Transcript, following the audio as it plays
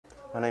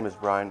My name is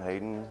Brian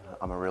Hayden.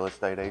 I'm a real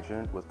estate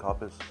agent with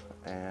𝐓𝐡𝐞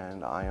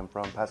and I am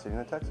from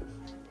Pasadena, Texas.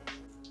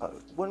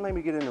 What made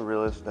me get into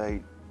real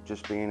estate?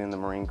 Just being in the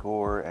Marine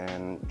Corps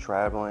and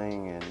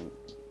traveling and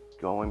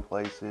going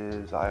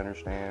places. I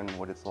understand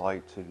what it's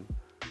like to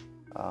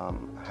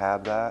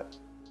have that.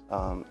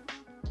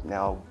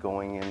 Now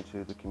going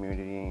into the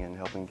community and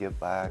helping give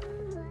back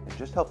and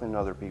just helping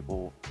other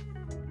people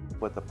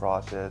with the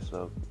process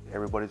of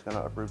everybody's going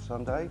to uproot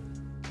someday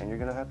and you're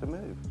going to have to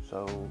move.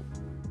 So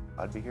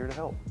I'd be here to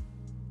help.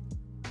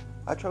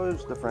 I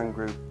chose the Freund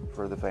group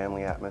for the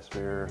family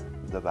atmosphere,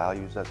 the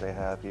values that they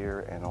have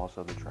here, and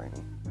also the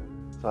training.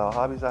 So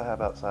hobbies I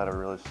have outside of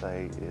real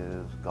estate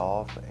is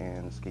golf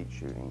and skeet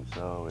shooting.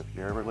 So if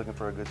you're ever looking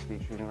for a good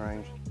skeet shooting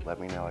range, let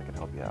me know, I can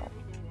help you out.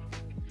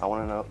 I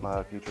want to know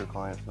my future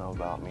clients know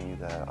about me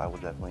that I will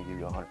definitely give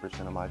you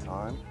 100% of my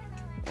time.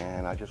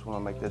 And I just want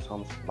to make this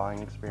home buying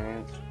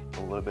experience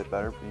a little bit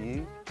better for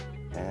you,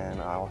 and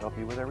I'll help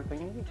you with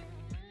everything you need.